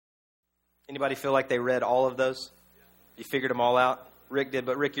Anybody feel like they read all of those? You figured them all out? Rick did,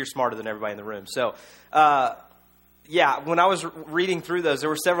 but Rick, you're smarter than everybody in the room. So, when I was reading through those, there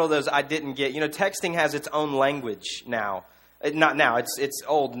were several of those I didn't get. Texting has its own language now. Not now, it's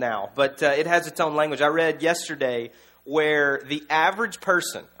old now, but it has its own language. I read yesterday where the average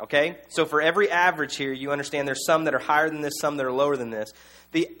person, okay? So for every average here, you understand there's some that are higher than this, some that are lower than this.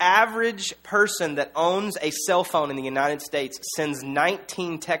 The average person that owns a cell phone in the United States sends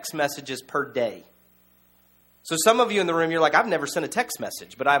 19 text messages per day. So some of you in the room, you're like, I've never sent a text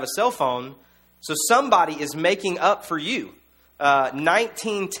message, but I have a cell phone. So somebody is making up for you.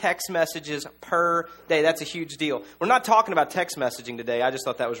 19 text messages per day. That's a huge deal. We're not talking about text messaging today. I just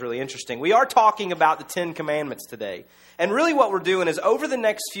thought that was really interesting. We are talking about the 10 Commandments today. And really what we're doing is over the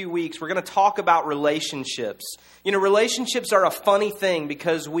next few weeks, we're going to talk about relationships. Relationships are a funny thing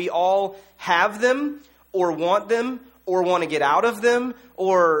because we all have them or want them or want to get out of them,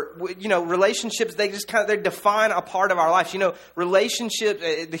 or, relationships, they define a part of our lives. Relationship,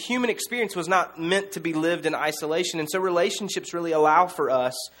 the human experience was not meant to be lived in isolation. And so relationships really allow for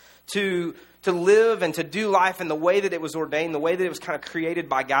us to live and to do life in the way that it was ordained, the way that it was kind of created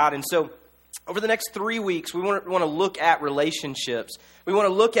by God. And so over the next 3 weeks, we want to look at relationships. We want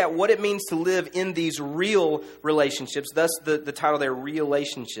to look at what it means to live in these real relationships. Thus, the title there,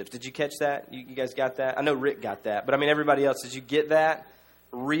 Relationships. Did you catch that? You guys got that? I know Rick got that, but everybody else, did you get that?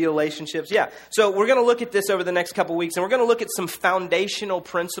 Relationships? Yeah. So we're going to look at this over the next couple weeks, and we're going to look at some foundational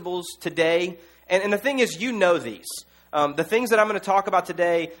principles today. And the thing is, you know these. The things that I'm going to talk about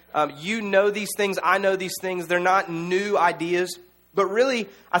today, you know these things. I know these things. They're not new ideas. But really,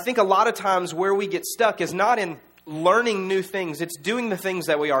 I think a lot of times where we get stuck is not in learning new things. It's doing the things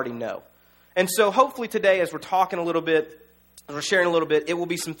that we already know. And so hopefully today, as we're talking a little bit, as we're sharing a little bit, it will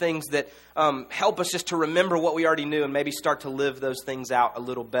be some things that help us just to remember what we already knew and maybe start to live those things out a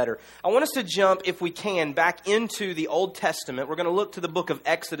little better. I want us to jump, if we can, back into the Old Testament. We're going to look to the book of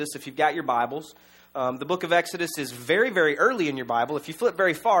Exodus if you've got your Bibles. The book of Exodus is very, very early in your Bible. If you flip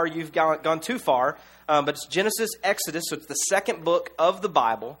very far, you've gone too far. But it's Genesis, Exodus, so it's the second book of the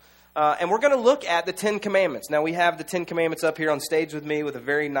Bible. And we're going to look at the 10 Commandments. Now, we have the 10 Commandments up here on stage with me with a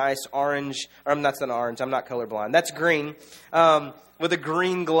very nice orange. Or that's not orange. I'm not colorblind. That's green. With a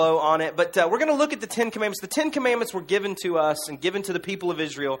green glow on it. But we're going to look at the 10 Commandments. The 10 Commandments were given to us and given to the people of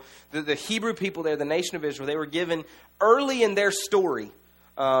Israel. The Hebrew people there, the nation of Israel, they were given early in their story.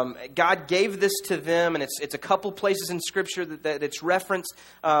 God gave this to them, and it's a couple places in Scripture that it's referenced,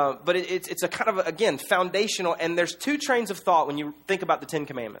 but it's a kind of, again, foundational, and there's two trains of thought when you think about the 10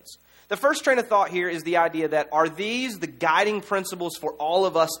 Commandments. The first train of thought here is the idea that are these the guiding principles for all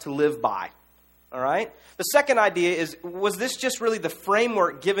of us to live by? All right? The second idea is, was this just really the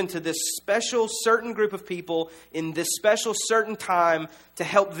framework given to this special certain group of people in this special certain time to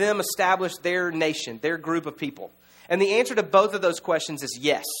help them establish their nation, their group of people? And the answer to both of those questions is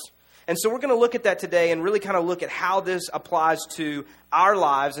yes. And so we're going to look at that today and really kind of look at how this applies to our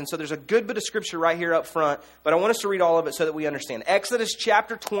lives. And so there's a good bit of Scripture right here up front, but I want us to read all of it so that we understand. Exodus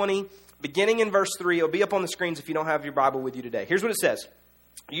chapter 20, beginning in verse 3. It'll be up on the screens if you don't have your Bible with you today. Here's what it says.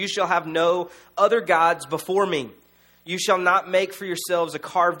 You shall have no other gods before me. You shall not make for yourselves a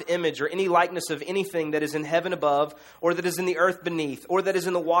carved image or any likeness of anything that is in heaven above, or that is in the earth beneath, or that is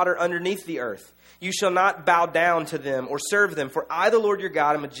in the water underneath the earth. You shall not bow down to them or serve them, for I, the Lord your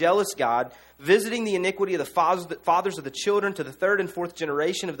God, am a jealous God, visiting the iniquity of the fathers of the children to the third and fourth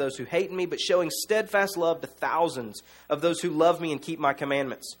generation of those who hate me, but showing steadfast love to thousands of those who love me and keep my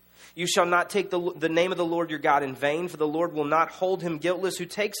commandments. You shall not take the name of the Lord your God in vain, for the Lord will not hold him guiltless who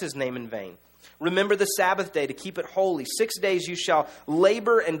takes his name in vain. Remember the Sabbath day to keep it holy. 6 days you shall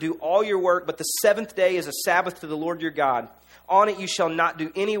labor and do all your work, but the seventh day is a Sabbath to the Lord your God. On it you shall not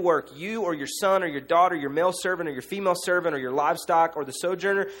do any work, you or your son or your daughter, your male servant or your female servant or your livestock or the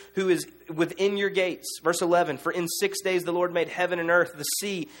sojourner who is within your gates. Verse 11, for in 6 days the Lord made heaven and earth, the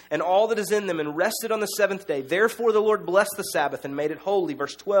sea, and all that is in them, and rested on the seventh day. Therefore the Lord blessed the Sabbath and made it holy.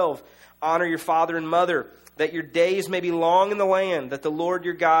 Verse 12, honor your father and mother, that your days may be long in the land that the Lord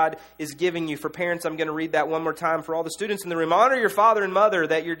your God is giving you. For parents, I'm going to read that one more time for all the students in the room. Honor your father and mother,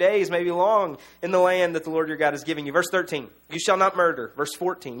 that your days may be long in the land that the Lord your God is giving you. Verse 13, you shall not murder. Verse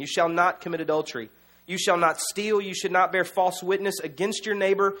 14, you shall not commit adultery. You shall not steal. You should not bear false witness against your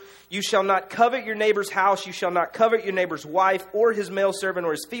neighbor. You shall not covet your neighbor's house. You shall not covet your neighbor's wife or his male servant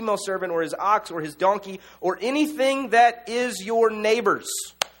or his female servant or his ox or his donkey or anything that is your neighbor's.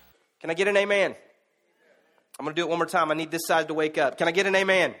 Can I get an amen? I'm going to do it one more time. I need this side to wake up. Can I get an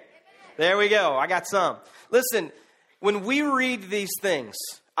amen? There we go. I got some. Listen, when we read these things,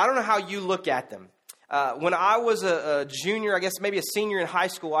 I don't know how you look at them. When I was a junior, I guess maybe a senior in high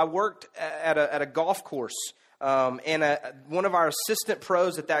school, I worked at a golf course. And one of our assistant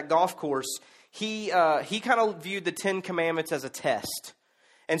pros at that golf course, he kind of viewed the 10 Commandments as a test.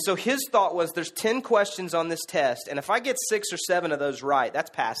 And so his thought was, there's 10 questions on this test, and if I get 6 or 7 of those right, that's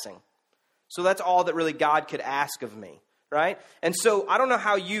passing. So that's all that really God could ask of me, right? And so I don't know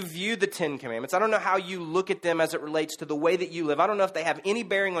how you view the 10 Commandments. I don't know how you look at them as it relates to the way that you live. I don't know if they have any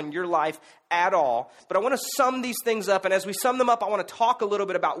bearing on your life at all. But I want to sum these things up. And as we sum them up, I want to talk a little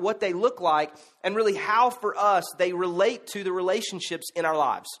bit about what they look like and really how for us they relate to the relationships in our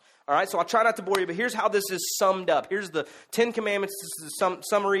lives. All right, so I'll try not to bore you, but here's how this is summed up. Here's the 10 Commandments. This is the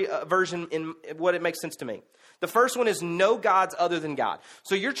summary version in what it makes sense to me. The first one is no gods other than God.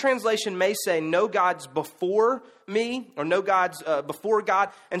 So your translation may say no gods before me or no gods before God.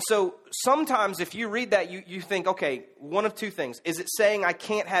 And so sometimes if you read that, you think, okay, one of two things. Is it saying I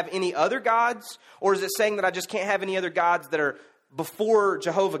can't have any other gods? Or is it saying that I just can't have any other gods that are before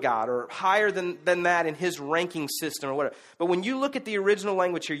Jehovah God or higher than that in his ranking system or whatever? But when you look at the original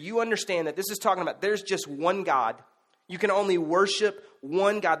language here, you understand that this is talking about there's just one God. You can only worship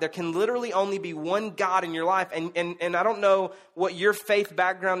one God. There can literally only be one God in your life. And I don't know what your faith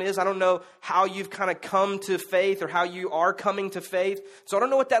background is. I don't know how you've kind of come to faith or how you are coming to faith. So I don't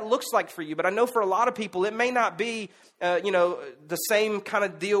know what that looks like for you. But I know for a lot of people, it may not be, the same kind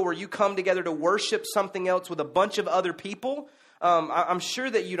of deal where you come together to worship something else with a bunch of other people. I'm sure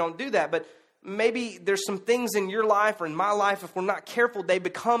that you don't do that. But maybe there's some things in your life or in my life, if we're not careful, they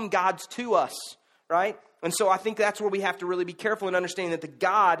become gods to us, right? And so I think that's where we have to really be careful in understanding that the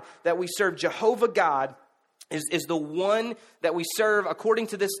God that we serve, Jehovah God, is the one that we serve according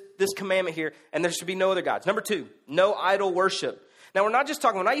to this commandment here, and there should be no other gods. Number 2, no idol worship. Now, we're not just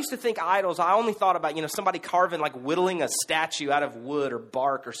talking, when I used to think idols, I only thought about, somebody carving, like whittling a statue out of wood or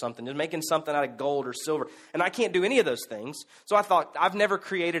bark or something, just making something out of gold or silver. And I can't do any of those things. So I thought, I've never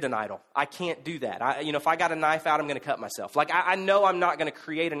created an idol. I can't do that. If I got a knife out, I'm going to cut myself. Like, I know I'm not going to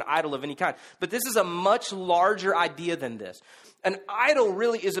create an idol of any kind. But this is a much larger idea than this. An idol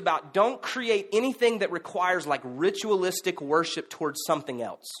really is about don't create anything that requires like ritualistic worship towards something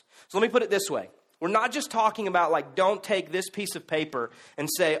else. So let me put it this way. We're not just talking about like, don't take this piece of paper and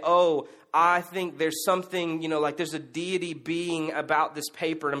say, oh, I think there's something, like there's a deity being about this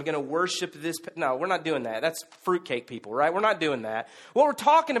paper and I'm going to worship this. No, we're not doing that. That's fruitcake people, right? We're not doing that. What we're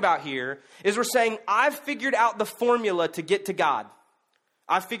talking about here is we're saying, I've figured out the formula to get to God.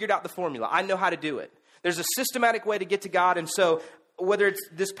 I've figured out the formula. I know how to do it. There's a systematic way to get to God. And so whether it's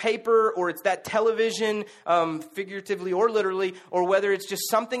this paper or it's that television, figuratively or literally, or whether it's just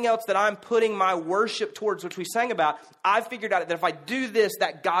something else that I'm putting my worship towards, which we sang about, I've figured out that if I do this,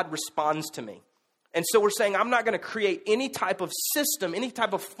 that God responds to me. And so we're saying I'm not going to create any type of system, any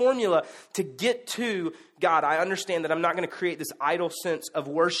type of formula to get to God. I understand that I'm not going to create this idle sense of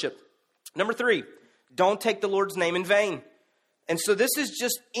worship. Number 3, don't take the Lord's name in vain. And so this is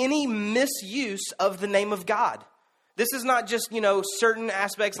just any misuse of the name of God. This is not just, certain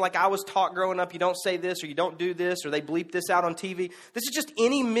aspects like I was taught growing up, you don't say this or you don't do this or they bleep this out on TV. This is just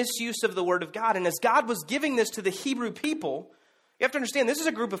any misuse of the word of God. And as God was giving this to the Hebrew people, you have to understand this is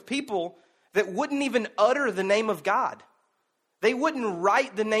a group of people that wouldn't even utter the name of God. They wouldn't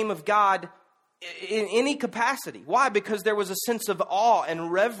write the name of God in any capacity. Why? Because there was a sense of awe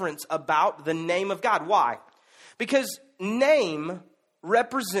and reverence about the name of God. Why? Because name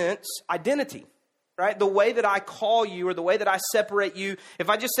represents identity. Right? The way that I call you or the way that I separate you, if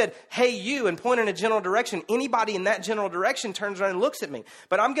I just said, hey, you, and point in a general direction, anybody in that general direction turns around and looks at me.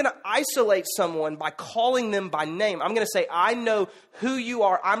 But I'm going to isolate someone by calling them by name. I'm going to say, I know who you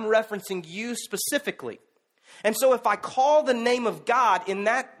are. I'm referencing you specifically. And so if I call the name of God in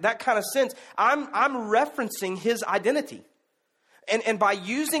that kind of sense, I'm referencing his identity. And by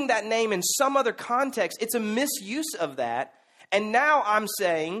using that name in some other context, it's a misuse of that. And now I'm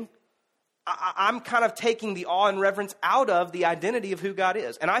saying, I'm kind of taking the awe and reverence out of the identity of who God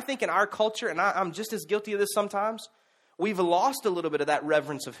is. And I think in our culture, and I'm just as guilty of this sometimes, we've lost a little bit of that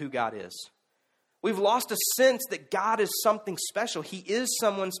reverence of who God is. We've lost a sense that God is something special. He is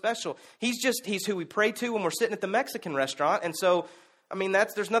someone special. He's who we pray to when we're sitting at the Mexican restaurant. And so,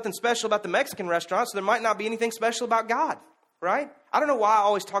 there's nothing special about the Mexican restaurant, so there might not be anything special about God, right? I don't know why I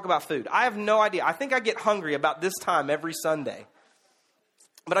always talk about food. I have no idea. I think I get hungry about this time every Sunday.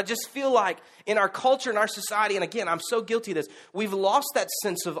 But I just feel like in our culture, in our society, and again, I'm so guilty of this, we've lost that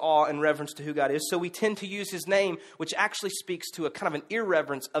sense of awe and reverence to who God is. So we tend to use his name, which actually speaks to a kind of an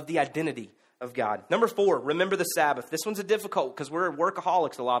irreverence of the identity of God. Number 4, remember the Sabbath. This one's a difficult because we're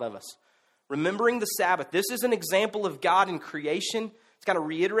workaholics, a lot of us. Remembering the Sabbath. This is an example of God in creation It's kind of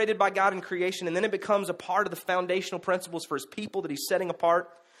reiterated by God in creation, and then it becomes a part of the foundational principles for his people that he's setting apart.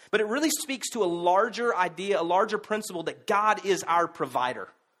 But it really speaks to a larger idea, a larger principle that God is our provider.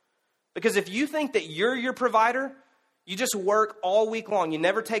 Because if you think that you're your provider, you just work all week long. You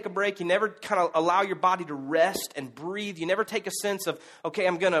never take a break. You never kind of allow your body to rest and breathe. You never take a sense of, okay,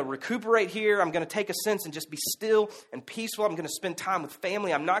 I'm going to recuperate here. I'm going to take a sense and just be still and peaceful. I'm going to spend time with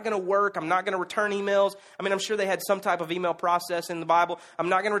family. I'm not going to work. I'm not going to return emails. I mean, I'm sure they had some type of email process in the Bible. I'm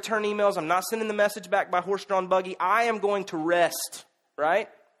not going to return emails. I'm not sending the message back by horse-drawn buggy. I am going to rest, right?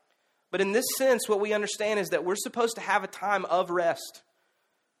 But in this sense, what we understand is that we're supposed to have a time of rest.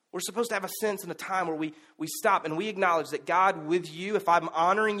 We're supposed to have a sense and a time where we stop and we acknowledge that God, with you, if I'm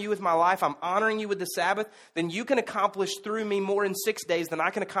honoring you with my life, I'm honoring you with the Sabbath, then you can accomplish through me more in 6 days than I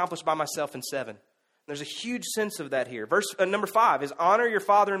can accomplish by myself in 7. There's a huge sense of that here. Verse number 5 is honor your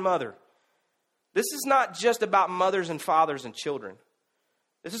father and mother. This is not just about mothers and fathers and children.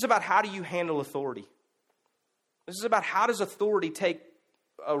 This is about how do you handle authority. This is about how does authority take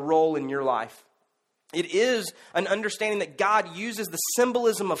a role in your life. It is an understanding that God uses the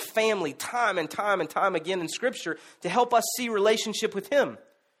symbolism of family time and time and time again in Scripture to help us see relationship with Him.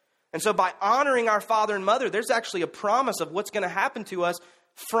 And so by honoring our father and mother, there's actually a promise of what's going to happen to us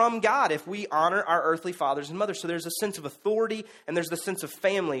from God if we honor our earthly fathers and mothers. So there's a sense of authority and there's the sense of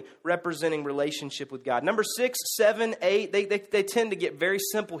family representing relationship with God. Number 6, 7, 8, they tend to get very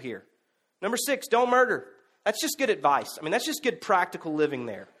simple here. Number 6, don't murder. That's just good advice. I mean, that's just good practical living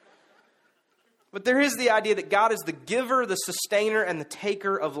there. But there is the idea that God is the giver, the sustainer, and the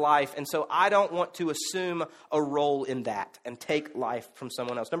taker of life. And so I don't want to assume a role in that and take life from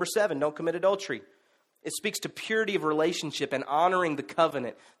someone else. Number 7, don't commit adultery. It speaks to purity of relationship and honoring the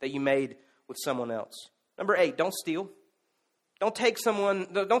covenant that you made with someone else. Number 8, don't steal. Don't take something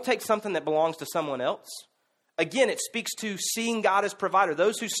that belongs to someone else. Again, it speaks to seeing God as provider.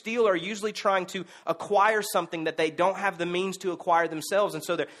 Those who steal are usually trying to acquire something that they don't have the means to acquire themselves. And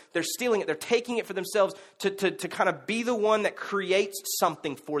so they're stealing it. They're taking it for themselves to kind of be the one that creates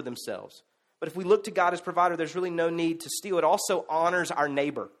something for themselves. But if we look to God as provider, there's really no need to steal. It also honors our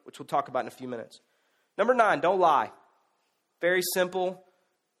neighbor, which we'll talk about in a few minutes. Number 9, don't lie. Very simple,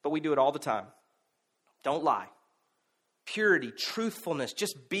 but we do it all the time. Don't lie. Purity, truthfulness,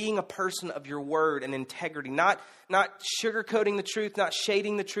 just being a person of your word and integrity, not sugarcoating the truth, not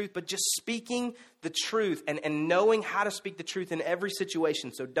shading the truth, but just speaking the truth and knowing how to speak the truth in every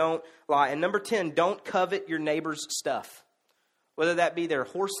situation. So don't lie. And number 10, don't covet your neighbor's stuff, whether that be their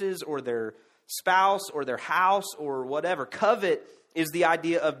horses or their spouse or their house or whatever. Covet is the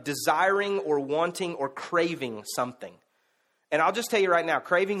idea of desiring or wanting or craving something. And I'll just tell you right now,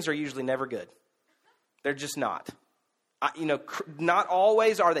 cravings are usually never good. They're just not. Not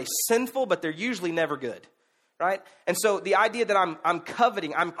always are they sinful, but they're usually never good, right? And so the idea that I'm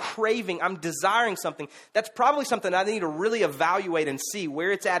coveting, I'm craving, I'm desiring something, that's probably something I need to really evaluate and see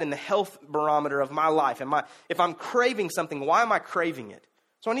where it's at in the health barometer of my life. If I'm craving something, why am I craving it?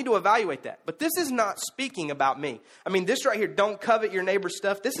 So I need to evaluate that. But this is not speaking about me. I mean, this right here, don't covet your neighbor's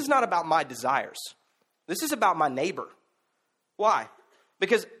stuff. This is not about my desires. This is about my neighbor. Why?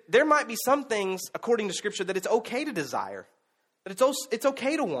 Because there might be some things, according to Scripture, that it's okay to desire. That it's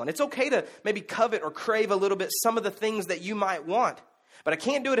okay to want. It's okay to maybe covet or crave a little bit some of the things that you might want. But I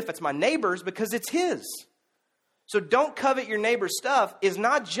can't do it if it's my neighbor's because it's his. So don't covet your neighbor's stuff is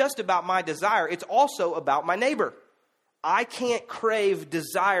not just about my desire. It's also about my neighbor. I can't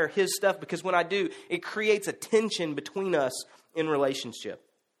desire his stuff because when I do, it creates a tension between us in relationship.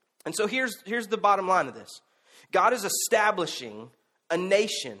 And so here's the bottom line of this. God is establishing a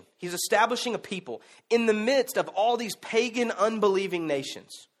nation. He's establishing a people in the midst of all these pagan, unbelieving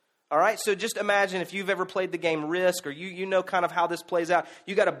nations. All right, so just imagine if you've ever played the game Risk or you know kind of how this plays out.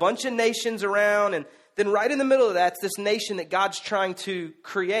 You got a bunch of nations around, and then right in the middle of that's this nation that God's trying to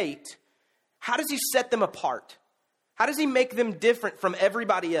create. How does he set them apart? How does he make them different from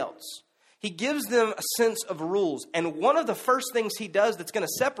everybody else? He gives them a sense of rules. And one of the first things he does that's going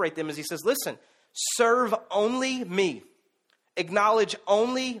to separate them is he says, listen, serve only me. Acknowledge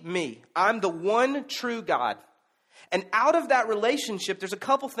only me. I'm the one true God. And out of that relationship, there's a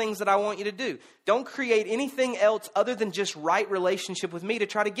couple things that I want you to do. Don't create anything else other than just right relationship with me to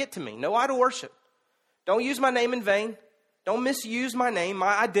try to get to me. No idol worship. Don't use my name in vain. Don't misuse my name,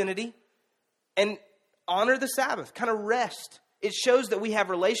 my identity. And honor the Sabbath. Kind of rest. It shows that we have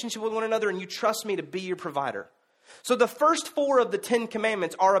relationship with one another and you trust me to be your provider. So the first 4 of the 10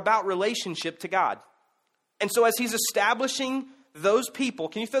 commandments are about relationship to God. And so as he's establishing those people,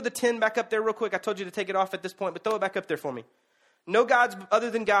 can you throw the 10 back up there real quick? I told you to take it off at this point, but throw it back up there for me. No gods other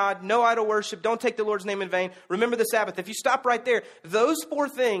than God, no idol worship, don't take the Lord's name in vain, remember the Sabbath. If you stop right there, those 4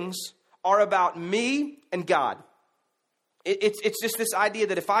 things are about me and God. It's just this idea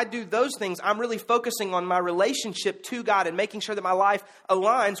that if I do those things, I'm really focusing on my relationship to God and making sure that my life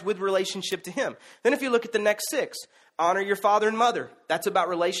aligns with relationship to Him. Then if you look at the next 6, honor your father and mother. That's about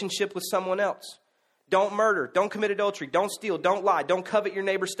relationship with someone else. Don't murder, don't commit adultery, don't steal, don't lie, don't covet your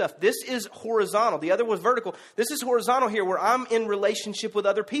neighbor's stuff. This is horizontal. The other was vertical. This is horizontal here where I'm in relationship with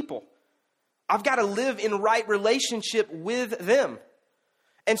other people. I've got to live in right relationship with them.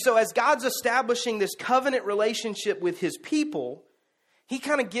 And so as God's establishing this covenant relationship with His people, He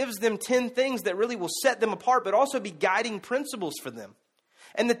kind of gives them 10 things that really will set them apart, but also be guiding principles for them.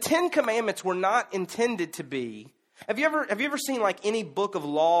 And the 10 commandments were not intended to be... Have you ever seen like any book of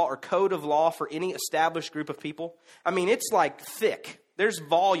law or code of law for any established group of people? I mean, it's like thick. There's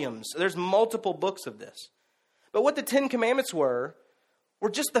volumes. There's multiple books of this. But what the 10 commandments were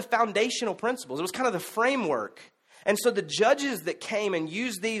just the foundational principles. It was kind of the framework. And so the judges that came and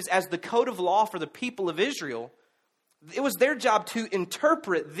used these as the code of law for the people of Israel, it was their job to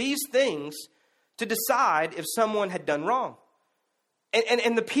interpret these things to decide if someone had done wrong.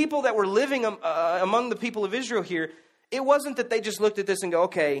 And the people that were living among the people of Israel here, it wasn't that they just looked at this and go,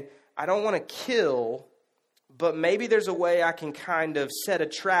 okay, I don't want to kill, but maybe there's a way I can kind of set a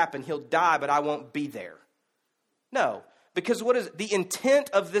trap and he'll die, but I won't be there. No, because what is the intent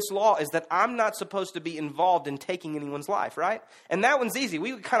of this law is that I'm not supposed to be involved in taking anyone's life, right? And that one's easy.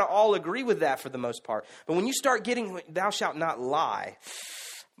 We kind of all agree with that for the most part. But when you start getting, thou shalt not lie,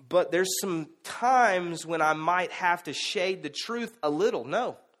 but there's some times when I might have to shade the truth a little.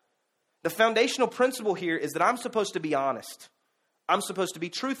 No. The foundational principle here is that I'm supposed to be honest. I'm supposed to be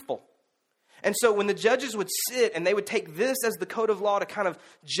truthful. And so when the judges would sit and they would take this as the code of law to kind of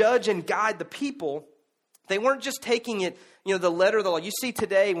judge and guide the people, they weren't just taking it, the letter of the law. You see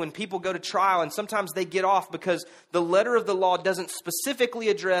today when people go to trial and sometimes they get off because the letter of the law doesn't specifically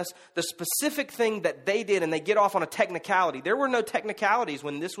address the specific thing that they did and they get off on a technicality. There were no technicalities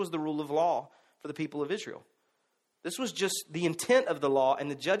when this was the rule of law for the people of Israel. This was just the intent of the law,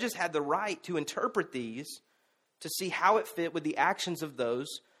 and the judges had the right to interpret these to see how it fit with the actions of those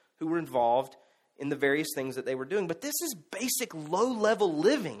who were involved in the various things that they were doing. But this is basic low-level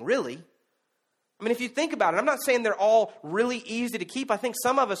living, really. I mean, if you think about it, I'm not saying they're all really easy to keep. I think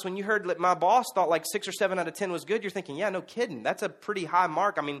some of us, when you heard that my boss thought like 6 or 7 out of 10 was good, you're thinking, yeah, no kidding. That's a pretty high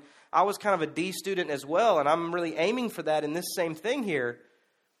mark. I mean, I was kind of a D student as well, and I'm really aiming for that in this same thing here.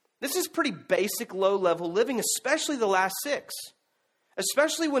 This is pretty basic, low-level living, especially the last 6.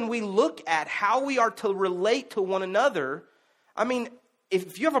 Especially when we look at how we are to relate to one another. I mean,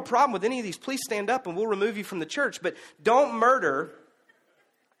 if you have a problem with any of these, please stand up and we'll remove you from the church. But don't murder,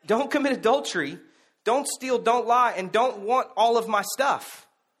 don't commit adultery, don't steal, don't lie, and don't want all of my stuff.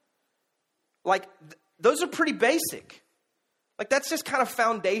 Like, those are pretty basic. Like, that's just kind of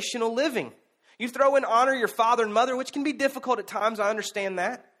foundational living. You throw in honor your father and mother, which can be difficult at times, I understand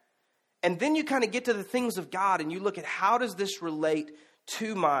that. And then you kind of get to the things of God and you look at how does this relate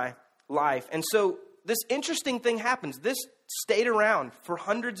to my life. And so this interesting thing happens. This stayed around for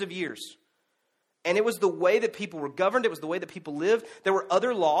hundreds of years. And it was the way that people were governed. It was the way that people lived. There were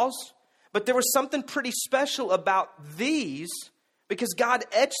other laws. But there was something pretty special about these because God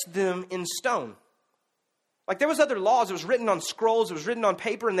etched them in stone. Like there was other laws. It was written on scrolls. It was written on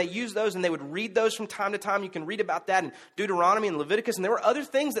paper, and they used those, and they would read those from time to time. You can read about that in Deuteronomy and Leviticus. And there were other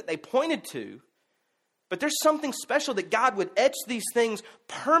things that they pointed to. But there's something special that God would etch these things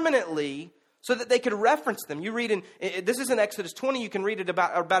permanently so that they could reference them. You read this is in Exodus 20. You can read it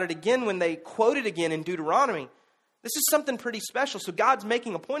about it again when they quote it again in Deuteronomy. This is something pretty special. So God's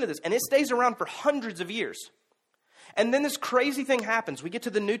making a point of this. And it stays around for hundreds of years. And then this crazy thing happens. We get to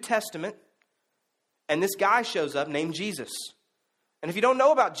the New Testament. And this guy shows up named Jesus. And if you don't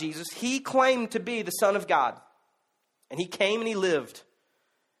know about Jesus, he claimed to be the Son of God. And he came and he lived.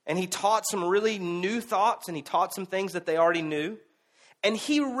 And he taught some really new thoughts. And he taught some things that they already knew. And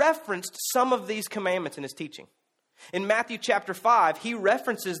he referenced some of these commandments in his teaching. In Matthew chapter 5, he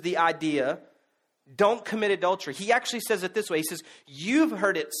references the idea, don't commit adultery. He actually says it this way. He says, you've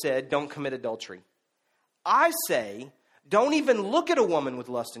heard it said, don't commit adultery. I say, don't even look at a woman with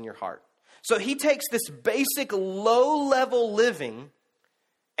lust in your heart. So he takes this basic low-level living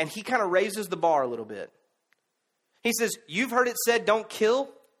and he kind of raises the bar a little bit. He says, you've heard it said, don't kill.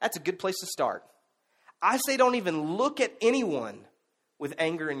 That's a good place to start. I say, don't even look at anyone with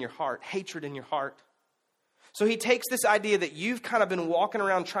anger in your heart, hatred in your heart. So he takes this idea that you've kind of been walking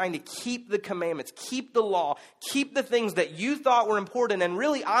around trying to keep the commandments, keep the law, keep the things that you thought were important. And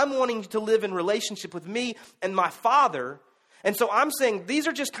really, I'm wanting you to live in relationship with me and my Father. And so I'm saying these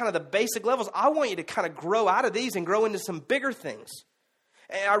are just kind of the basic levels. I want you to kind of grow out of these and grow into some bigger things.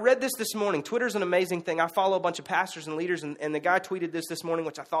 And I read this morning. Twitter's an amazing thing. I follow a bunch of pastors and leaders, and the guy tweeted this morning,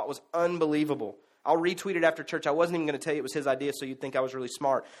 which I thought was unbelievable. I'll retweet it after church. I wasn't even going to tell you it was his idea, so you'd think I was really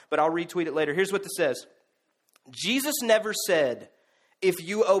smart. But I'll retweet it later. Here's what this says. Jesus never said, if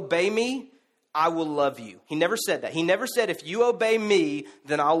you obey me, I will love you. He never said that. He never said, if you obey me,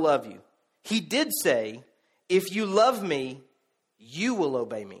 then I'll love you. He did say, if you love me, you will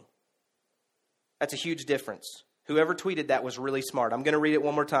obey me. That's a huge difference. Whoever tweeted that was really smart. I'm going to read it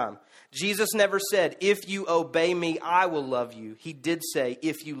one more time. Jesus never said, if you obey me, I will love you. He did say,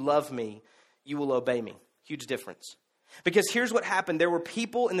 if you love me, you will obey me. Huge difference. Because here's what happened. There were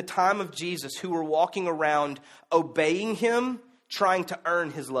people in the time of Jesus who were walking around obeying him, trying to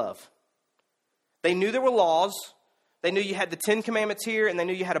earn his love. They knew there were laws. They knew you had the 10 Commandments here, and they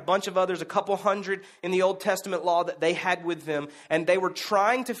knew you had a bunch of others, a couple hundred in the Old Testament law that they had with them. And they were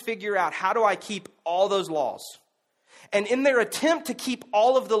trying to figure out, how do I keep all those laws? And in their attempt to keep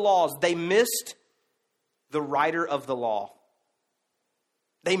all of the laws, they missed the writer of the law.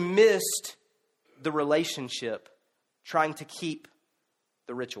 They missed the relationship, trying to keep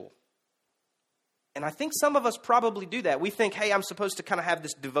the ritual. And I think some of us probably do that. We think, hey, I'm supposed to kind of have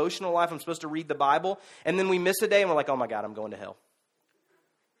this devotional life. I'm supposed to read the Bible. And then we miss a day and we're like, oh my God, I'm going to hell.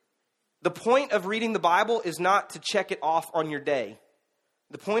 The point of reading the Bible is not to check it off on your day.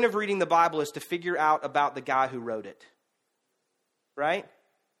 The point of reading the Bible is to figure out about the guy who wrote it. Right?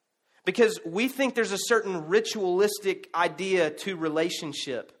 Because we think there's a certain ritualistic idea to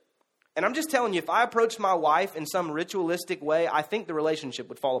relationship. And I'm just telling you, if I approached my wife in some ritualistic way, I think the relationship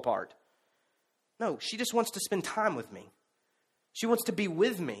would fall apart. No, she just wants to spend time with me. She wants to be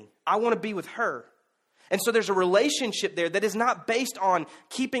with me. I want to be with her. And so there's a relationship there that is not based on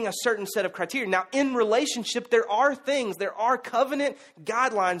keeping a certain set of criteria. Now, in relationship, there are covenant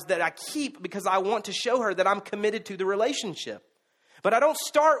guidelines that I keep because I want to show her that I'm committed to the relationship. But I don't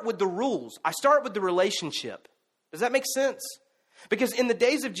start with the rules. I start with the relationship. Does that make sense? Because in the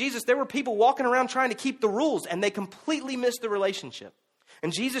days of Jesus, there were people walking around trying to keep the rules, and they completely missed the relationship.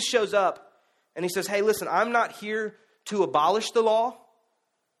 And Jesus shows up, and he says, hey, listen, I'm not here to abolish the law.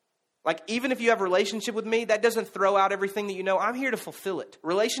 Like, even if you have a relationship with me, that doesn't throw out everything that you know. I'm here to fulfill it.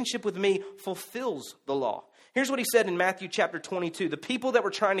 Relationship with me fulfills the law. Here's what he said in Matthew chapter 22. The people that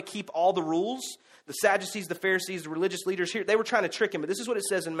were trying to keep all the rules, the Sadducees, the Pharisees, the religious leaders here, they were trying to trick him. But this is what it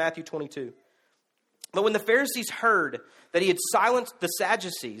says in Matthew 22. But when the Pharisees heard that he had silenced the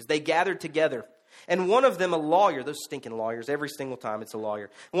Sadducees, they gathered together. And one of them, a lawyer, those stinking lawyers, every single time it's a lawyer.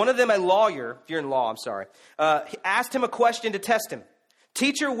 One of them, a lawyer, if you're in law, I'm sorry, asked him a question to test him.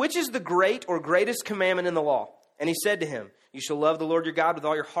 Teacher, which is the great or greatest commandment in the law? And he said to him, you shall love the Lord your God with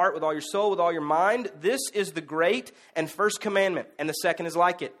all your heart, with all your soul, with all your mind. This is the great and first commandment. And the second is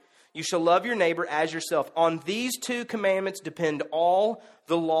like it. You shall love your neighbor as yourself. On these two commandments depend all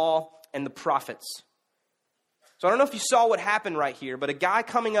the law and the prophets. So I don't know if you saw what happened right here, but a guy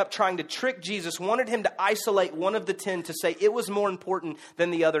coming up trying to trick Jesus wanted him to isolate one of the 10 to say it was more important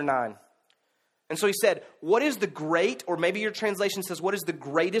than the other 9. And so he said, what is the great, or maybe your translation says, what is the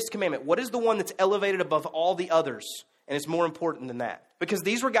greatest commandment? What is the one that's elevated above all the others? And it's more important than that. Because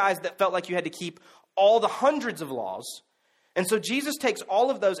these were guys that felt like you had to keep all the hundreds of laws. And so Jesus takes all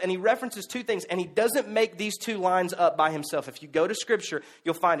of those and he references 2 things, and he doesn't make these 2 lines up by himself. If you go to Scripture,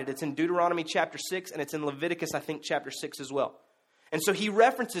 you'll find it. It's in Deuteronomy chapter 6, and it's in Leviticus, I think, chapter 6 as well. And so he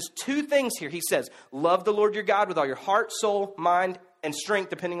references 2 things here. He says, love the Lord your God with all your heart, soul, mind, and strength,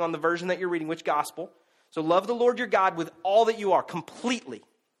 depending on the version that you're reading, which gospel. So love the Lord your God with all that you are, completely.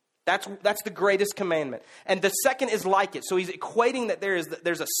 That's the greatest commandment. And the second is like it. So he's equating that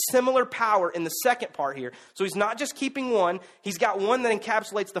there's a similar power in the second part here. So he's not just keeping one. He's got one that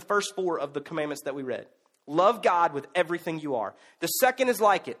encapsulates the first 4 of the commandments that we read. Love God with everything you are. The second is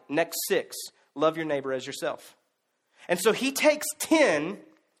like it. Next 6, love your neighbor as yourself. And so he takes 10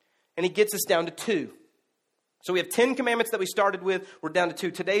 and he gets us down to 2. So we have 10 commandments that we started with. We're down to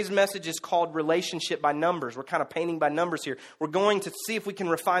 2. Today's message is called Relationship by Numbers. We're kind of painting by numbers here. We're going to see if we can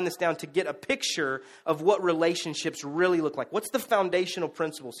refine this down to get a picture of what relationships really look like. What's the foundational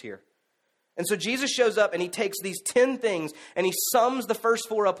principles here? And so Jesus shows up and he takes these 10 things and he sums the first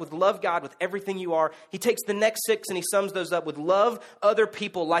 4 up with love God with everything you are. He takes the next 6 and he sums those up with love other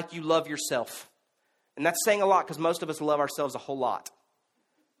people like you love yourself. And that's saying a lot because most of us love ourselves a whole lot,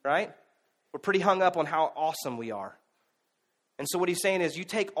 right? We're pretty hung up on how awesome we are. And so what he's saying is you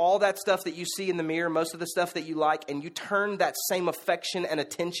take all that stuff that you see in the mirror, most of the stuff that you like, and you turn that same affection and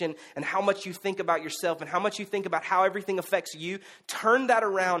attention and how much you think about yourself and how much you think about how everything affects you, turn that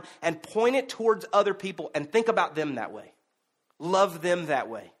around and point it towards other people and think about them that way. Love them that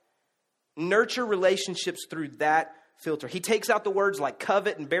way. Nurture relationships through that filter. He takes out the words like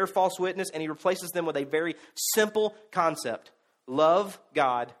covet and bear false witness, and he replaces them with a very simple concept. Love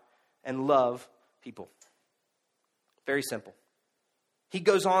God and love people. Very simple. He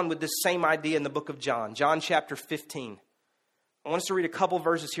goes on with this same idea in the book of John. John chapter 15. I want us to read a couple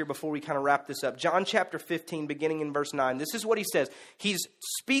verses here before we kind of wrap this up. John chapter 15, beginning in verse 9. This is what he says. He's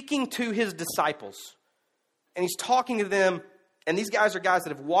speaking to his disciples. And he's talking to them. And these guys are guys that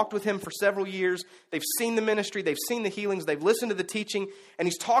have walked with him for several years. They've seen the ministry. They've seen the healings. They've listened to the teaching. And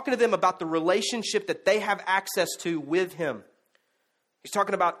he's talking to them about the relationship that they have access to with him. He's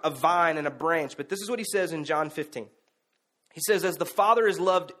talking about a vine and a branch. But this is what he says in John 15. He says, as the Father has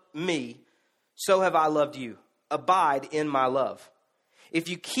loved me, so have I loved you. Abide in my love. If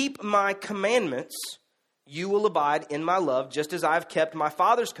you keep my commandments, you will abide in my love, just as I have kept my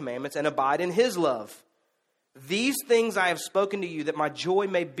Father's commandments and abide in his love. These things I have spoken to you, that my joy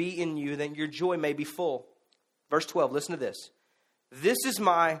may be in you, that your joy may be full. Verse 12, listen to this. This is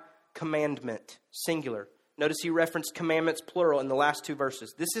my commandment, singular. Notice he referenced commandments, plural, in the last two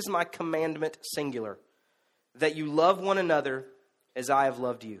verses. This is my commandment, singular, that you love one another as I have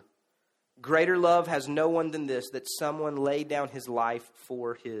loved you. Greater love has no one than this, that someone lay down his life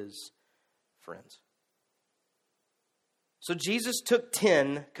for his friends. So Jesus took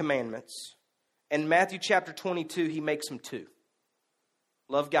 10 commandments. In Matthew chapter 22, he makes them 2.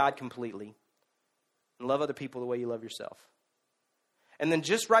 Love God completely. And love other people the way you love yourself. And then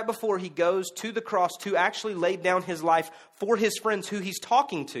just right before he goes to the cross to actually lay down his life for his friends who he's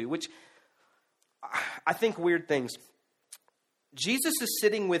talking to, which I think weird things. Jesus is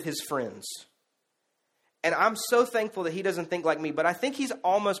sitting with his friends. And I'm so thankful that he doesn't think like me, but I think he's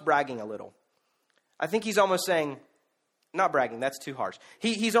almost bragging a little. I think he's almost saying, not bragging, that's too harsh.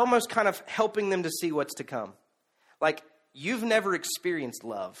 He's almost kind of helping them to see what's to come. Like, you've never experienced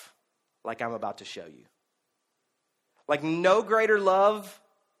love like I'm about to show you. Like, no greater love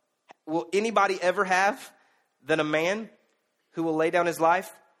will anybody ever have than a man who will lay down his life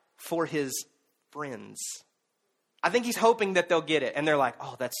for his friends. I think he's hoping that they'll get it. And they're like,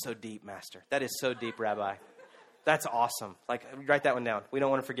 oh, that's so deep, Master. That is so deep, Rabbi. That's awesome. Like, write that one down. We don't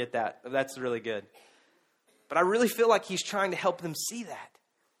want to forget that. That's really good. But I really feel like he's trying to help them see that.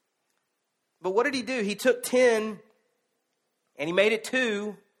 But what did he do? He took 10 and he made it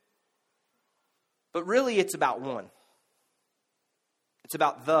 2. But really, it's about 1. It's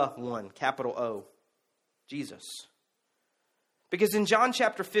about the one, capital O, Jesus. Because in John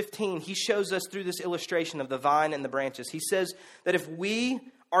chapter 15, he shows us through this illustration of the vine and the branches. He says that if we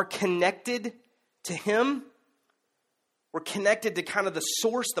are connected to him, we're connected to kind of the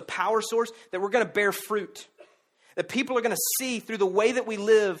source, the power source, that we're going to bear fruit. That people are going to see through the way that we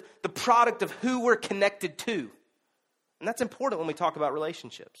live the product of who we're connected to. And that's important when we talk about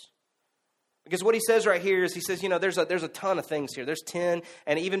relationships. Because what he says right here is, he says, there's a ton of things here. There's 10,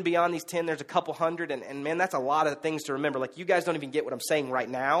 and even beyond these 10, there's a couple hundred. And man, that's a lot of things to remember. Like, you guys don't even get what I'm saying right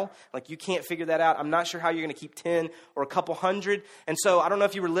now. Like, you can't figure that out. I'm not sure how you're going to keep 10 or a couple hundred. And so I don't know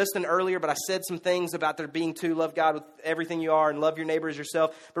if you were listening earlier, but I said some things about there being 2, love God with everything you are and love your neighbor as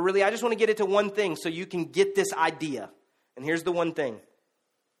yourself. But really, I just want to get into one thing so you can get this idea. And here's the one thing.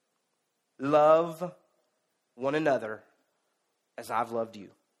 Love one another as I've loved you.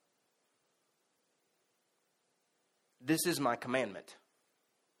 This is my commandment.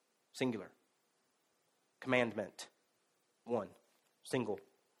 Singular. Commandment. 1. Single.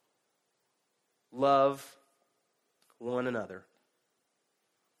 Love one another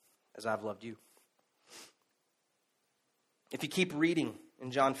as I've loved you. If you keep reading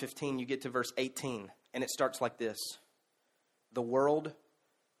in John 15, you get to verse 18, and it starts like this. The world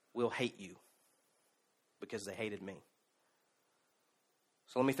will hate you because they hated me.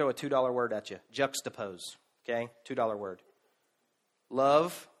 So let me throw a $2 word at you. Juxtapose. Okay, $2 word.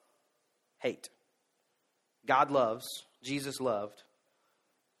 Love, hate. God loves, Jesus loved,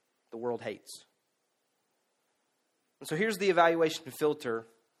 the world hates. And so here's the evaluation filter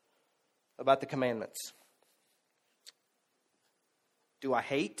about the commandments. Do I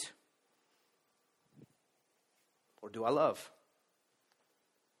hate or do I love?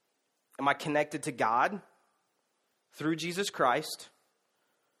 Am I connected to God through Jesus Christ?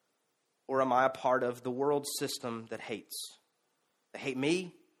 Or am I a part of the world system that hates? They hate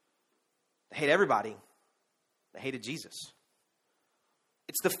me. They hate everybody. They hated Jesus.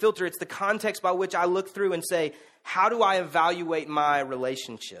 It's the filter. It's the context by which I look through and say, how do I evaluate my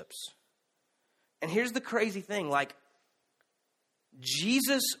relationships? And here's the crazy thing. Like,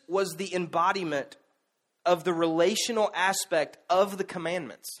 Jesus was the embodiment of the relational aspect of the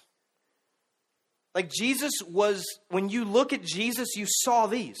commandments. Like Jesus was, when you look at Jesus, you saw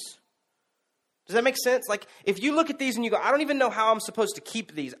these. Does that make sense? Like if you look at these and you go, I don't even know how I'm supposed to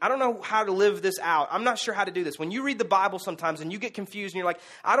keep these. I don't know how to live this out. I'm not sure how to do this. When you read the Bible sometimes and you get confused and you're like,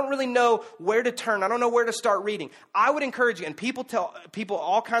 I don't really know where to turn. I don't know where to start reading. I would encourage you, and people tell people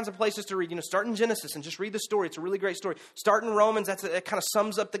all kinds of places to read. Start in Genesis and just read the story. It's a really great story. Start in Romans. That kind of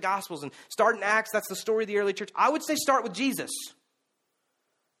sums up the Gospels. And start in Acts. That's the story of the early church. I would say start with Jesus.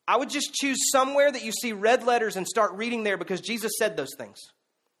 I would just choose somewhere that you see red letters and start reading there because Jesus said those things.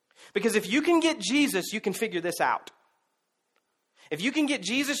 Because if you can get Jesus, you can figure this out. If you can get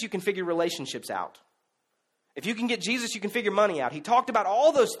Jesus, you can figure relationships out. If you can get Jesus, you can figure money out. He talked about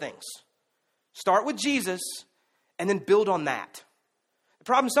all those things. Start with Jesus and then build on that. The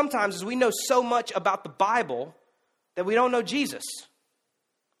problem sometimes is we know so much about the Bible that we don't know Jesus.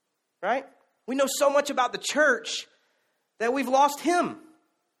 Right? We know so much about the church that we've lost him.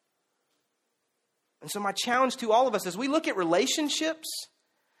 And so my challenge to all of us as we look at relationships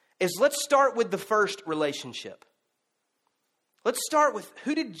is let's start with the first relationship. Let's start with,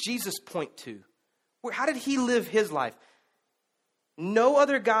 who did Jesus point to? How did he live his life? No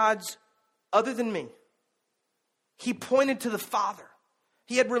other gods other than me. He pointed to the Father.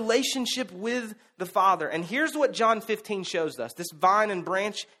 He had relationship with the Father. And here's what John 15 shows us. This vine and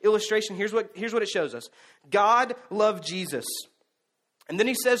branch illustration, here's what it shows us. God loved Jesus. And then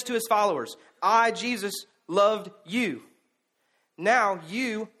he says to his followers, I, Jesus, loved you. Now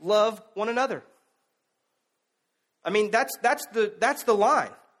you love one another. I mean, that's the line.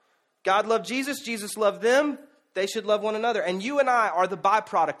 God loved Jesus. Jesus loved them. They should love one another. And you and I are the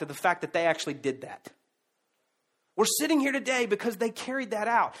byproduct of the fact that they actually did that. We're sitting here today because they carried that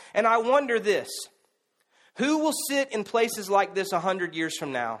out. And I wonder this. Who will sit in places like this 100 years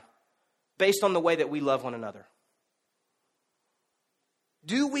from now based on the way that we love one another?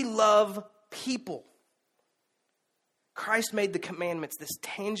 Do we love people? Christ made the commandments this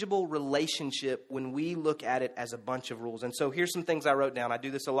tangible relationship when we look at it as a bunch of rules. And so here's some things I wrote down. I do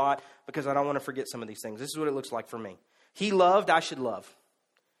this a lot because I don't want to forget some of these things. This is what it looks like for me. He loved, I should love.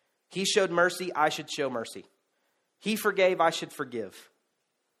 He showed mercy, I should show mercy. He forgave, I should forgive.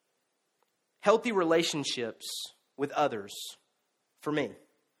 Healthy relationships with others, for me,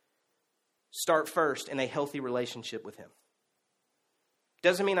 start first in a healthy relationship with him.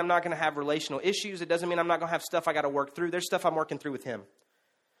 Doesn't mean I'm not going to have relational issues. It doesn't mean I'm not going to have stuff I got to work through. There's stuff I'm working through with him.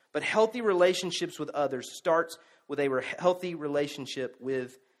 But healthy relationships with others starts with a healthy relationship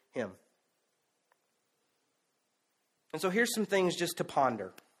with him. And so here's some things just to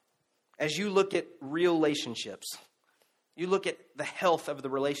ponder. As you look at real relationships, you look at the health of the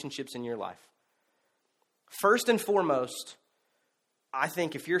relationships in your life. First and foremost, I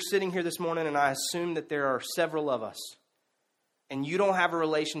think if you're sitting here this morning, and I assume that there are several of us, and you don't have a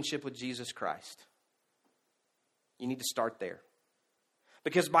relationship with Jesus Christ, you need to start there.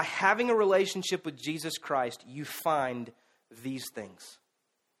 Because by having a relationship with Jesus Christ, you find these things.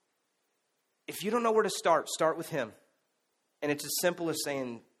 If you don't know where to start with him. And it's as simple as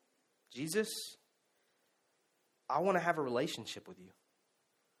saying, Jesus, I want to have a relationship with you.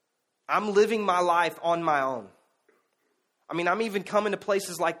 I'm living my life on my own. I mean, I'm even coming to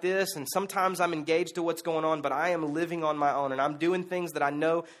places like this, and sometimes I'm engaged to what's going on, but I am living on my own, and I'm doing things that I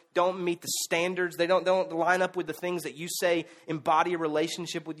know don't meet the standards. They don't line up with the things that you say embody a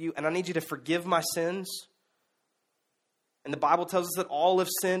relationship with you, and I need you to forgive my sins. And the Bible tells us that all have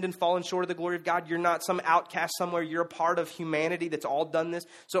sinned and fallen short of the glory of God. You're not some outcast somewhere. You're a part of humanity that's all done this.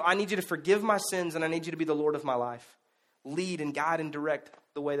 So I need you to forgive my sins, and I need you to be the Lord of my life. Lead and guide and direct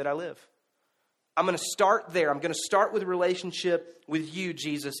the way that I live. I'm going to start there. I'm going to start with a relationship with you,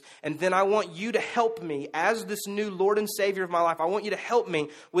 Jesus. And then I want you to help me as this new Lord and Savior of my life. I want you to help me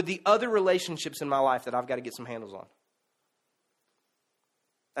with the other relationships in my life that I've got to get some handles on.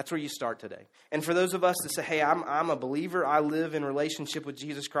 That's where you start today. And for those of us that say, hey, I'm a believer. I live in relationship with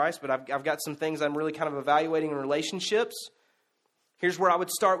Jesus Christ, but I've got some things I'm really kind of evaluating in relationships. Here's where I would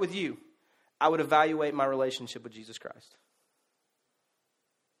start with you. I would evaluate my relationship with Jesus Christ.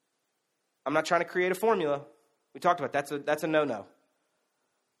 I'm not trying to create a formula. We talked about that's a no-no.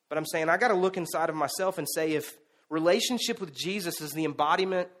 But I'm saying I got to look inside of myself and say if relationship with Jesus is the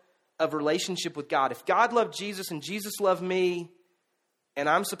embodiment of relationship with God. If God loved Jesus and Jesus loved me, and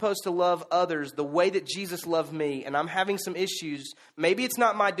I'm supposed to love others the way that Jesus loved me, and I'm having some issues, maybe it's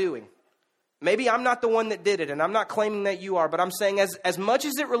not my doing. Maybe I'm not the one that did it, and I'm not claiming that you are, but I'm saying as much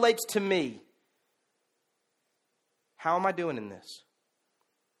as it relates to me, how am I doing in this?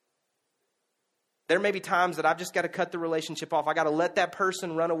 There may be times that I've just got to cut the relationship off. I got to let that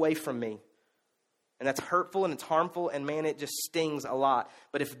person run away from me And that's hurtful and it's harmful, and man, it just stings a lot.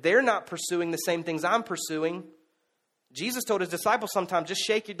 But if they're not pursuing the same things I'm pursuing, Jesus told his disciples sometimes, just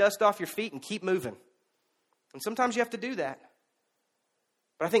shake your dust off your feet and keep moving. And sometimes you have to do that.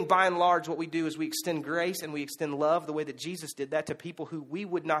 But I think by and large, what we do is we extend grace and we extend love the way that Jesus did that to people who we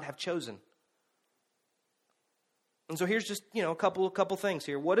would not have chosen. And so here's just, a couple things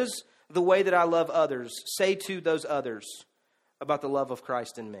here. What does the way that I love others say to those others about the love of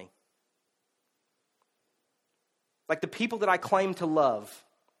Christ in me? Like the people that I claim to love,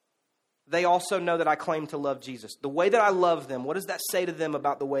 they also know that I claim to love Jesus. The way that I love them, what does that say to them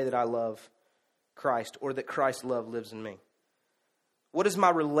about the way that I love Christ, or that Christ's love lives in me? What does my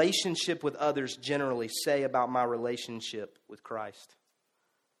relationship with others generally say about my relationship with Christ?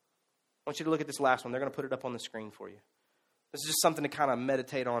 I want you to look at this last one. They're going to put it up on the screen for you. This is just something to kind of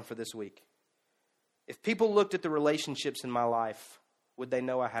meditate on for this week. If people looked at the relationships in my life, would they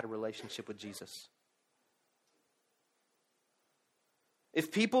know I had a relationship with Jesus?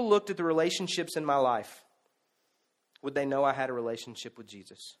 If people looked at the relationships in my life, would they know I had a relationship with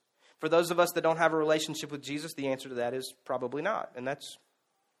Jesus? For those of us that don't have a relationship with Jesus, the answer to that is probably not. And that's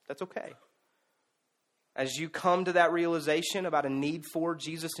okay. As you come to that realization about a need for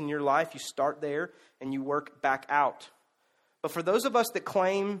Jesus in your life, you start there and you work back out. But for those of us that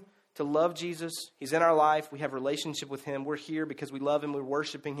claim to love Jesus, he's in our life, we have a relationship with him, we're here because we love him, we're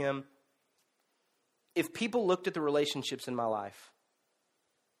worshiping him. If people looked at the relationships in my life,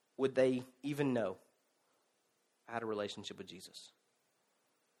 would they even know I had a relationship with Jesus?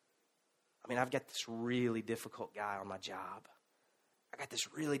 I mean, I've got this really difficult guy on my job. I got this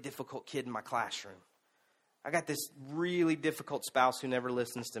really difficult kid in my classroom. I got this really difficult spouse who never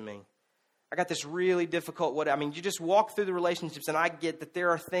listens to me. I got this really difficult, you just walk through the relationships and I get that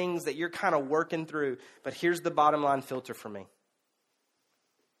there are things that you're kind of working through. But here's the bottom line filter for me.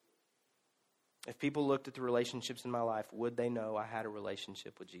 If people looked at the relationships in my life, would they know I had a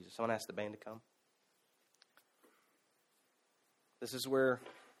relationship with Jesus? I want to ask the band to come. This is where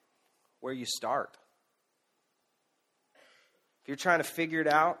you start. If you're trying to figure it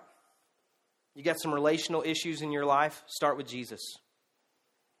out, you got some relational issues in your life, start with Jesus.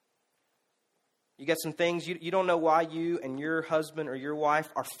 You got some things, you don't know why you and your husband or your wife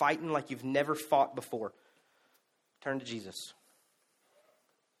are fighting like you've never fought before. Turn to Jesus.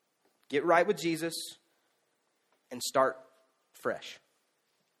 Get right with Jesus and start fresh.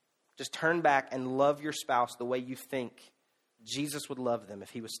 Just turn back and love your spouse the way you think Jesus would love them if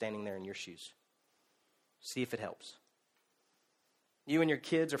he was standing there in your shoes. See if it helps. You and your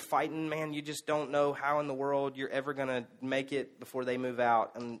kids are fighting, man, you just don't know how in the world you're ever going to make it before they move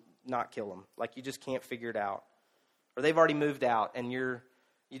out and not kill them. Like you just can't figure it out. Or they've already moved out and you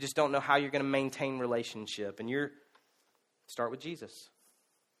just don't know how you're going to maintain relationship. And start with Jesus.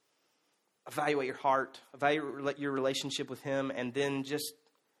 Evaluate your heart, evaluate your relationship with him, and then just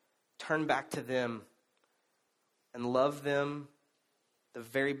turn back to them and love them the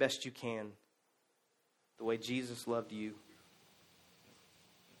very best you can, the way Jesus loved you.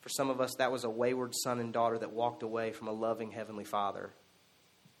 For some of us, that was a wayward son and daughter that walked away from a loving Heavenly Father.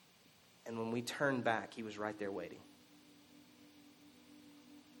 And when we turned back, he was right there waiting.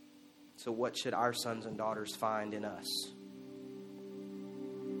 So what should our sons and daughters find in us?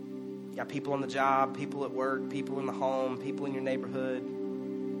 You got people on the job, people at work, people in the home, people in your neighborhood.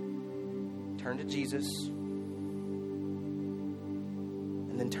 Turn to Jesus.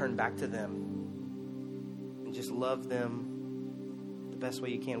 And then turn back to them. And just love them the best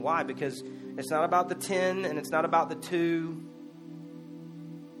way you can. Why? Because it's not about the 10 and it's not about the 2.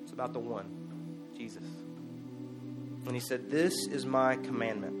 It's about the 1, Jesus. And he said, this is my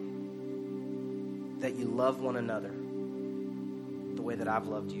commandment, that you love one another the way that I've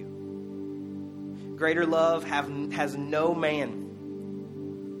loved you. Greater love has no man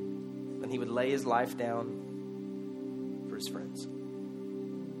than he would lay his life down for his friends.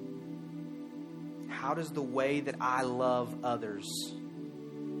 How does the way that I love others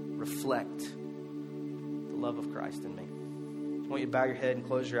reflect the love of Christ in me? I want you to bow your head and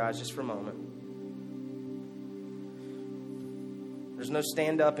close your eyes just for a moment. There's no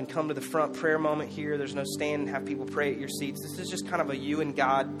stand up and come to the front prayer moment here. There's no stand and have people pray at your seats. This is just kind of a you and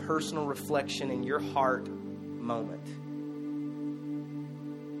God personal reflection in your heart moment.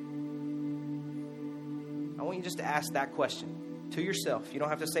 I want you just to ask that question to yourself. You don't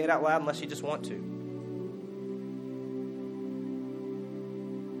have to say it out loud unless you just want to.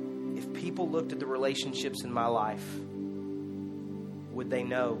 If people looked at the relationships in my life, would they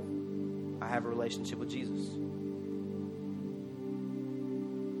know I have a relationship with Jesus?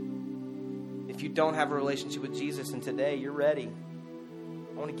 If you don't have a relationship with Jesus and today you're ready,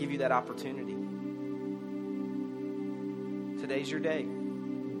 I want to give you that opportunity. today's your day.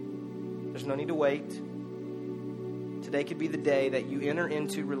 There's no need to wait. Today could be the day that you enter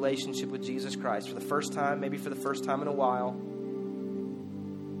into relationship with Jesus Christ for the first time, maybe for the first time in a while.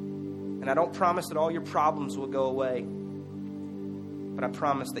 And I don't promise that all your problems will go away, but I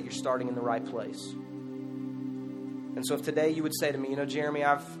promise that you're starting in the right place. And so if today you would say to me, Jeremy,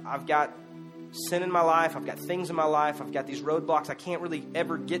 I've got sin in my life, I've got things in my life, I've got these roadblocks, I can't really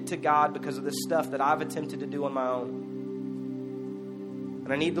ever get to God because of this stuff that I've attempted to do on my own.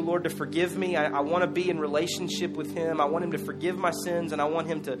 And I need the Lord to forgive me. I want to be in relationship with Him. I want Him to forgive my sins, and I want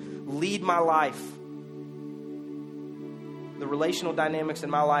Him to lead my life. The relational dynamics in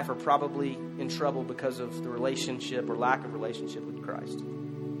my life are probably in trouble because of the relationship or lack of relationship with Christ.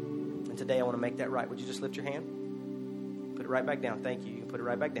 And today I want to make that right. Would you just lift your hand? Put it right back down. Thank you. You can put it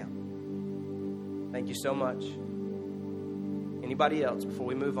right back down. Thank you so much. Anybody else before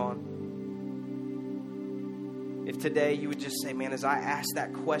we move on? If today you would just say, man, as I ask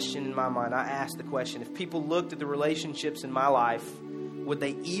that question in my mind, I asked the question, if people looked at the relationships in my life, would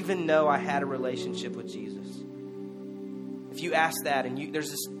they even know I had a relationship with Jesus? If you ask that and there's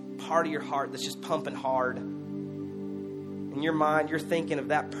this part of your heart that's just pumping hard, in your mind you're thinking of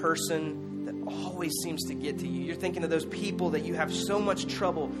that person that always seems to get to you. You're thinking of those people that you have so much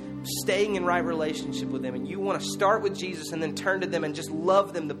trouble staying in right relationship with them, and you want to start with Jesus and then turn to them and just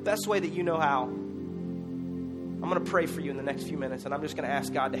love them the best way that you know how. I'm going to pray for you in the next few minutes, and I'm just going to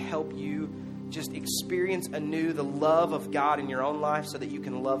ask God to help you just experience anew the love of God in your own life so that you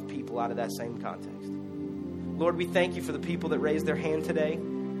can love people out of that same context. Lord, we thank you for the people that raised their hand today.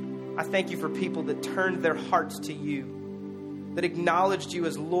 I thank you for people that turned their hearts to you, that acknowledged you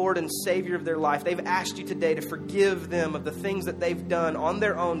as Lord and Savior of their life. They've asked you today to forgive them of the things that they've done on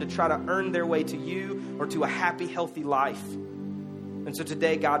their own to try to earn their way to you or to a happy, healthy life. And so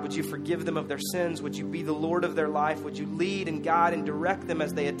today, God, would you forgive them of their sins? Would you be the Lord of their life? Would you lead and guide and direct them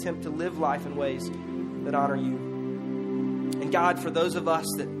as they attempt to live life in ways that honor you? And God, for those of us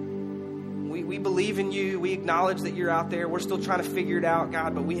that we believe in you, we acknowledge that you're out there. We're still trying to figure it out,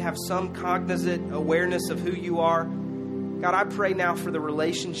 God, but we have some cognizant awareness of who you are. God, I pray now for the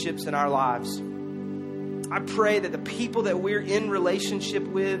relationships in our lives. I pray that the people that we're in relationship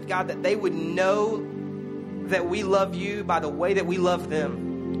with, God, that they would know that we love you by the way that we love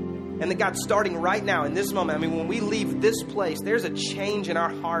them. And that, God, starting right now in this moment, when we leave this place, there's a change in our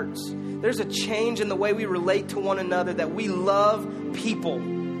hearts. There's a change in the way we relate to one another, that we love people.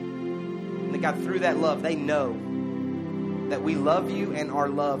 And that, God, through that love, they know that we love you and are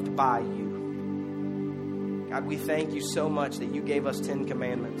loved by you. God, we thank you so much that you gave us 10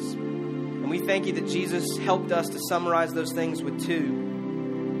 commandments. And we thank you that Jesus helped us to summarize those things with 2.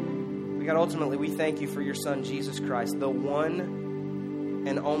 But God, ultimately, we thank you for your Son, Jesus Christ, the one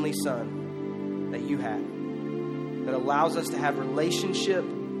and only Son that you had, that allows us to have relationship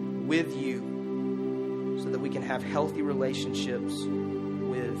with you so that we can have healthy relationships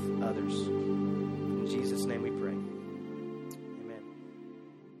with others. In Jesus' name we